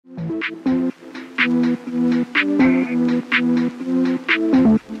Okay,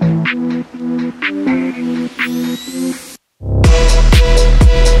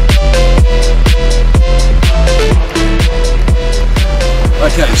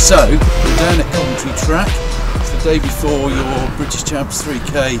 so we're down at Coventry Track. It's the day before your British Champs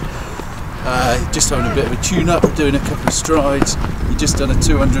 3K. Just having a bit of a tune-up, doing a couple of strides. You just done a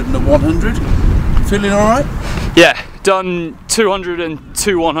 200 and a 100. Feeling all right? Yeah, done 200 and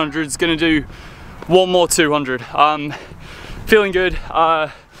 2 100s. Gonna do one more 200. Feeling good.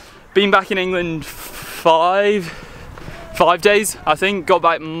 Been back in England five days, I think. Got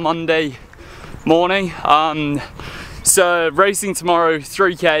back Monday morning. So racing tomorrow,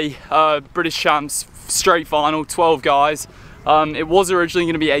 3K, British Champs, straight final, 12 guys. It was originally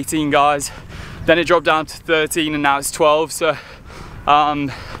going to be 18 guys, then it dropped down to 13 and now it's 12. So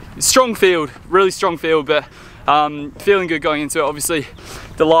strong field, really strong field, but feeling good going into it. Obviously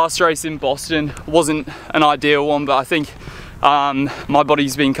the last race in Boston wasn't an ideal one, but I think my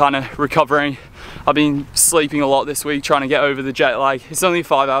body's been kind of recovering. I've been sleeping a lot this week, trying to get over the jet lag. It's only a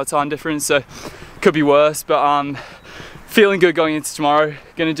 5-hour time difference, so could be worse, but feeling good going into tomorrow.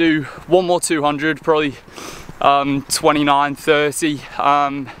 Gonna do one more 200, probably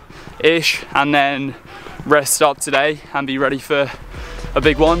 29:30 ish, and then rest up today and be ready for a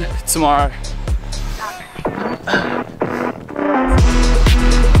big one tomorrow.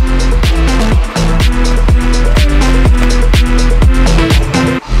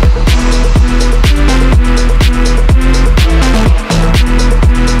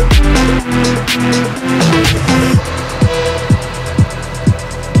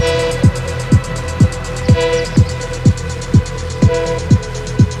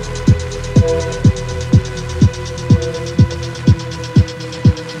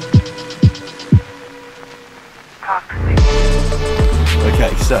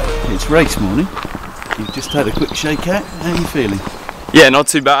 Okay, so it's race morning. You've just had a quick shakeout. How are you feeling? Yeah, not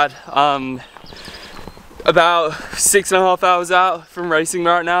too bad. About 6.5 hours out from racing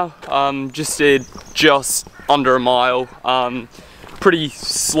right now. Just did just under a mile. Pretty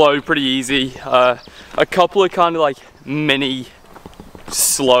slow, pretty easy. A couple of kind of like mini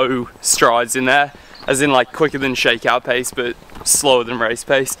slow strides in there, as in like quicker than shakeout pace, but slower than race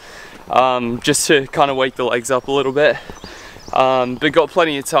pace. Just to kind of wake the legs up a little bit. But got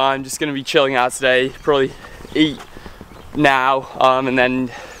plenty of time, just gonna be chilling out today, probably eat now, and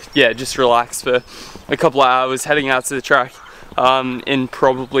then yeah, just relax for a couple of hours, heading out to the track in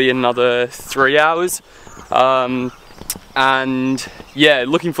probably another 3 hours. And yeah,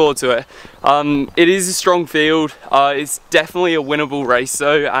 looking forward to it. It is a strong field, it's definitely a winnable race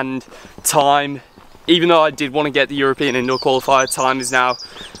though, and time, even though I did want to get the European Indoor Qualifier, time is now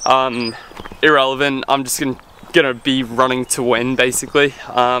irrelevant. I'm just gonna be running to win basically.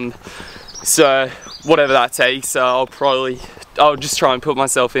 So whatever that takes, I'll just try and put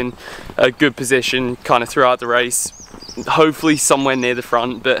myself in a good position kind of throughout the race, hopefully somewhere near the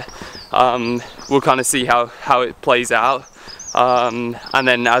front, but we'll kind of see how it plays out. And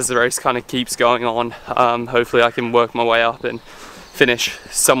then as the race kind of keeps going on, hopefully I can work my way up and finish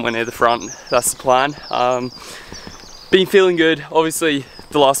somewhere near the front. That's the plan. Been feeling good. Obviously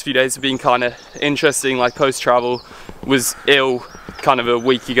the last few days have been kind of interesting, like post-travel, was ill kind of a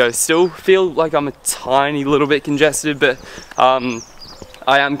week ago. Still feel like I'm a tiny little bit congested, but I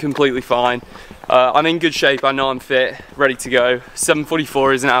am completely fine. I'm in good shape, I know I'm fit, ready to go.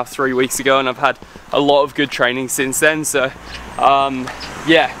 7:44 is now 3 weeks ago, and I've had a lot of good training since then, so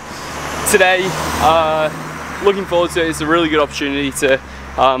yeah, today looking forward to it. It's a really good opportunity to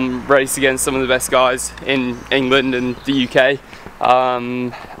race against some of the best guys in England and the UK,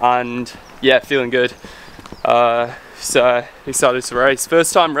 and yeah, feeling good. So excited to race.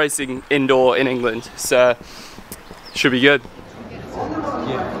 First time racing indoor in England, so should be good.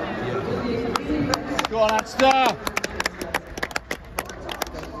 Go on, Astor!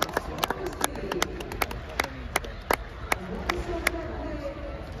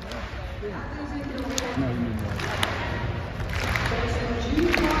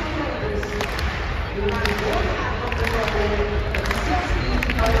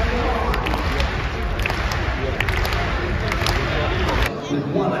 With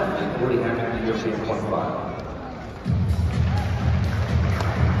one athlete already having the European qualifier.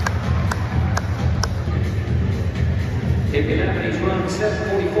 In the Japanese run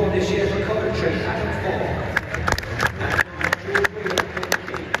 7:44 this year for Coventry, Adam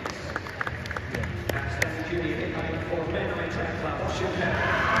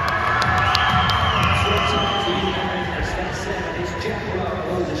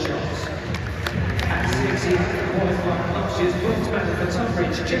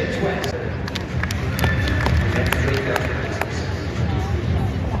James West.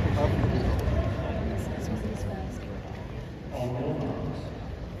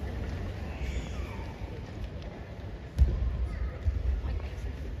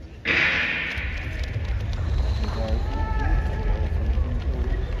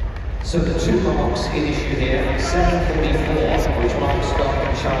 So the two marks in issue here, 7:44, which marks Scott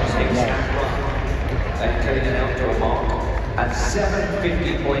and Charles Hicks and run. They've carried an outdoor mark. At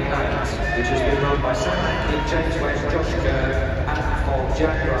 7:50.8, which has been run by Sam Atkey, James West, Josh Kerr, Adam Fogg,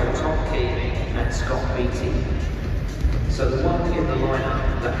 Jack Rowe, Tom Key and Scott Beattie. So the one in the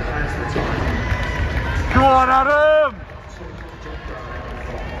lineup that has the time. Go on, Adam!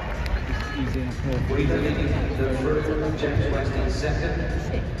 We leading the group, James West in second.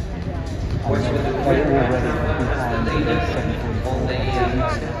 West with the red back number as the leader on the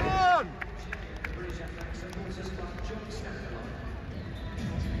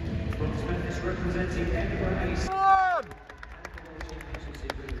representing Emirates.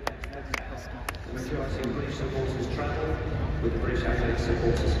 The majority of British supporters travel with the British Athletic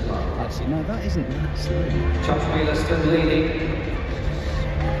Supporters Club. Actually, no, that isn't that slow. Charles Wheeler still leading.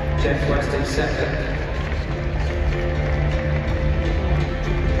 Jeff West in second.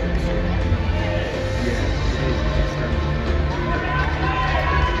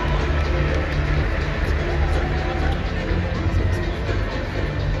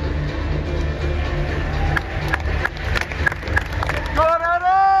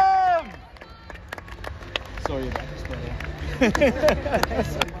 Sorry about this,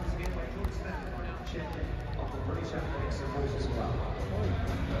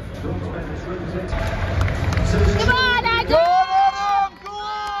 Come on, Adam! Go on, Adam! Go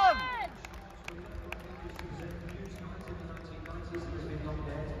on!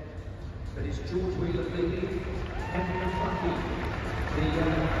 But it's George Wheeler leading, Henry McFucky, the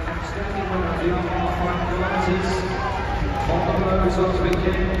outstanding winner of the half-marathon on the road as well as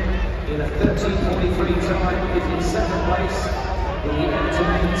weekend. In a 13:43 time, is in second place in the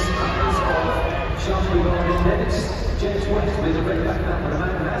entertainment of Charles Wheeler and Dennis. James West with the red back number, the man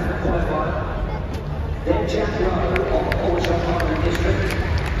who has the qualifier. Then Jack Rowe on Portshot Highland District.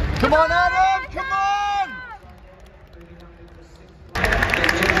 Come on, Adam! Come on!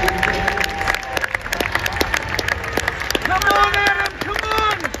 Come on, Adam! Come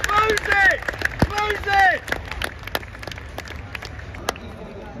on! Close it! Close it!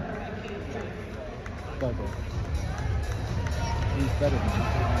 He's better than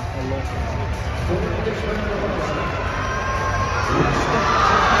that. I lost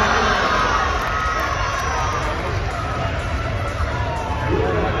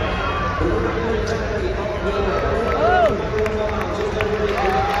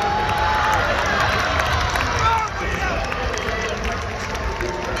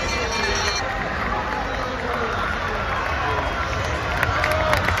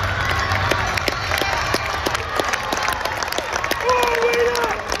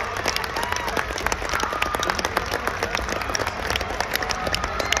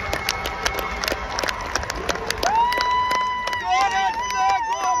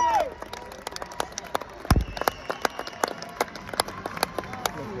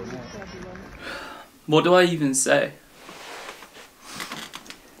What do I even say?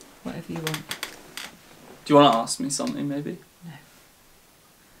 Whatever you want. Do you want to ask me something, maybe? No.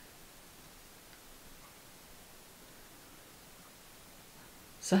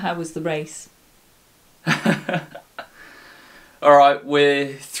 So how was the race? Alright,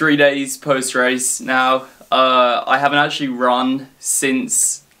 we're 3 days post-race now. I haven't actually run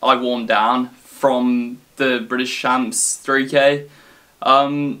since I warmed down from the British Champs 3K.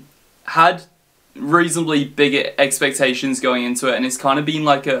 Had reasonably big expectations going into it, and it's kind of been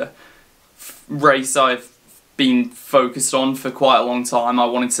like a race I've been focused on for quite a long time. I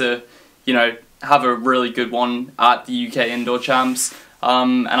wanted to, you know, have a really good one at the UK Indoor Champs,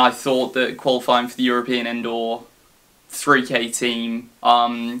 and I thought that qualifying for the European Indoor 3K team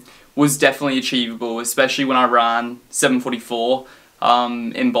was definitely achievable, especially when I ran 7:44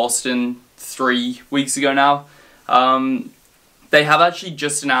 in Boston 3 weeks ago now. They have actually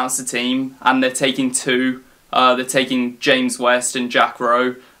just announced the team, and they're taking two. They're taking James West and Jack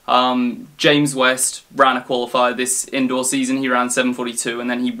Rowe. James West ran a qualifier this indoor season. He ran 7:42, and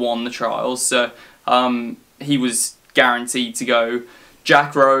then he won the trials, so he was guaranteed to go.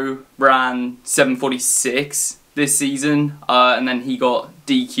 Jack Rowe ran 7:46 this season, and then he got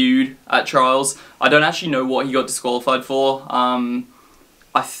DQ'd at trials. I don't actually know what he got disqualified for.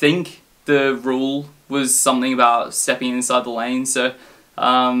 I think the rule was something about stepping inside the lane, so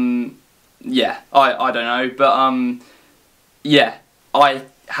yeah, I don't know, but yeah, I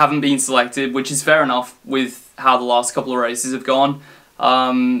haven't been selected, which is fair enough with how the last couple of races have gone,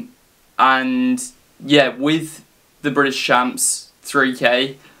 and yeah, with the British Champs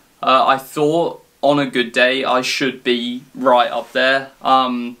 3K, I thought on a good day I should be right up there,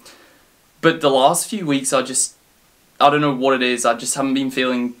 but the last few weeks I don't know what it is, I just haven't been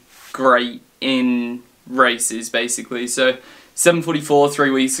feeling great in races basically. So 7:44 3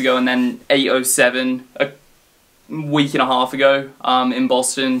 weeks ago, and then 8:07 a week and a half ago in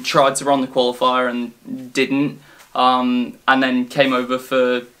Boston. Tried to run the qualifier and didn't, and then came over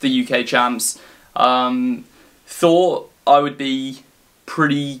for the UK champs. Thought I would be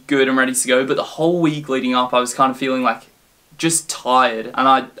pretty good and ready to go, but the whole week leading up I was kind of feeling like just tired,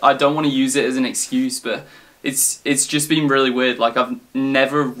 and I don't want to use it as an excuse, but it's just been really weird. Like, I've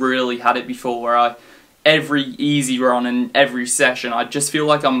never really had it before where every easy run and every session I just feel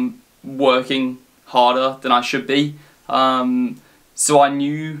like I'm working harder than I should be. So I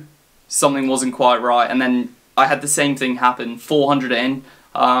knew something wasn't quite right, and then I had the same thing happen 400 in.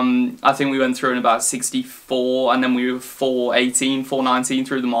 I think we went through in about 64, and then we were 4:18, 4:19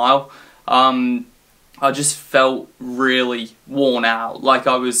 through the mile. I just felt really worn out, like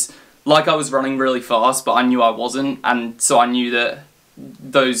I was running really fast, but I knew I wasn't, and so I knew that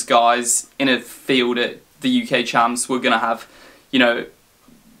those guys in a field at the UK champs were gonna have, you know,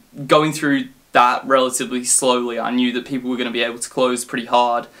 going through that relatively slowly. I knew that people were gonna be able to close pretty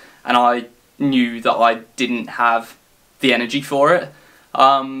hard, and I knew that I didn't have the energy for it,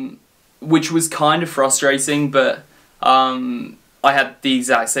 which was kind of frustrating, but I had the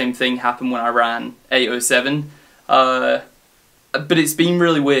exact same thing happen when I ran 8:07, but it's been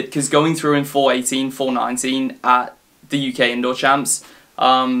really weird because going through in 4:18, 4:19 at the UK indoor champs,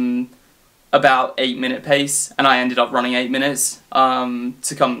 about 8-minute pace, and I ended up running 8 minutes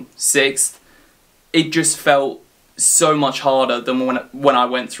to come 6th. It just felt so much harder than when I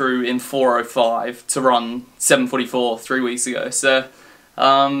went through in 4:05 to run 7:44 3 weeks ago. So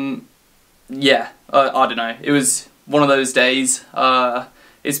yeah, I don't know. It was one of those days.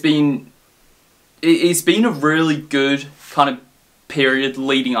 It's been a really good kind of period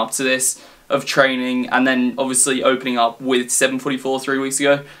leading up to this of training, and then obviously opening up with 7:44 3 weeks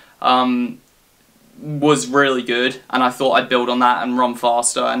ago was really good, and I thought I'd build on that and run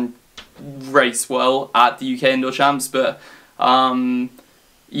faster and race well at the UK indoor champs. But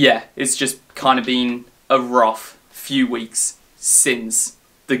yeah, it's just kind of been a rough few weeks since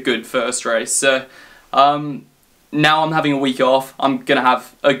the good first race. So now I'm having a week off. I'm gonna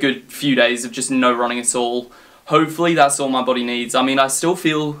have a good few days of just no running at all. Hopefully that's all my body needs. I mean, I still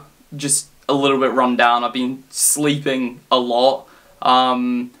feel just a little bit run down. I've been sleeping a lot.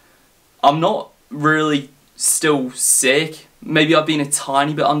 I'm not really still sick. Maybe I've been a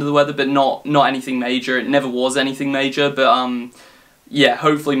tiny bit under the weather, but not anything major. It never was anything major, but yeah,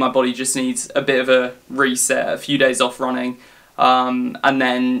 hopefully my body just needs a bit of a reset, a few days off running, and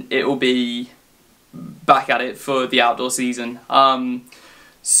then it will be back at it for the outdoor season.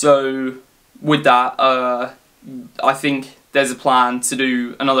 So with that, I think there's a plan to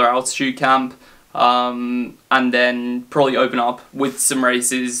do another altitude camp, and then probably open up with some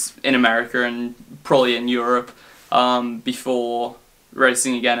races in America and probably in Europe before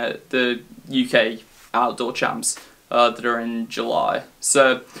racing again at the UK outdoor champs that are in July.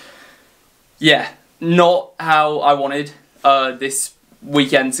 So yeah, not how I wanted this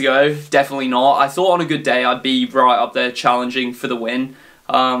weekend to go, definitely not. I thought on a good day I'd be right up there challenging for the win.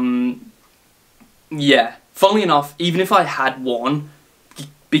 Yeah, funnily enough, even if I had won,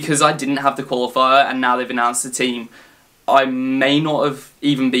 because I didn't have the qualifier and now they've announced the team, I may not have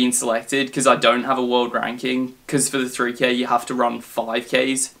even been selected because I don't have a world ranking, because for the 3K you have to run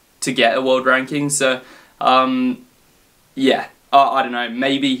 5Ks to get a world ranking. So yeah, I don't know,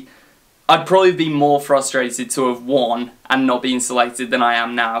 maybe I'd probably be more frustrated to have won and not being selected than I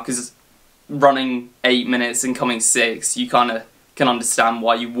am now, because running 8 minutes and coming 6, you kind of can understand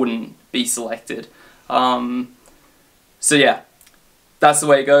why you wouldn't be selected. So yeah, that's the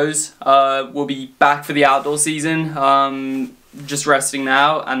way it goes. We'll be back for the outdoor season, just resting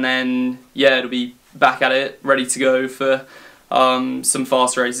now, and then yeah, it'll be back at it, ready to go for some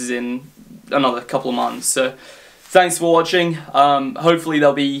fast races in another couple of months. So thanks for watching. Hopefully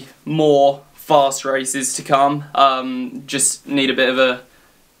there'll be more fast races to come. Just need a bit of a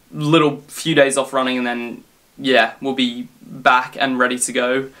little few days off running, and then yeah, we'll be back and ready to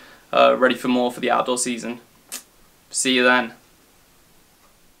go, ready for more for the outdoor season. See you then.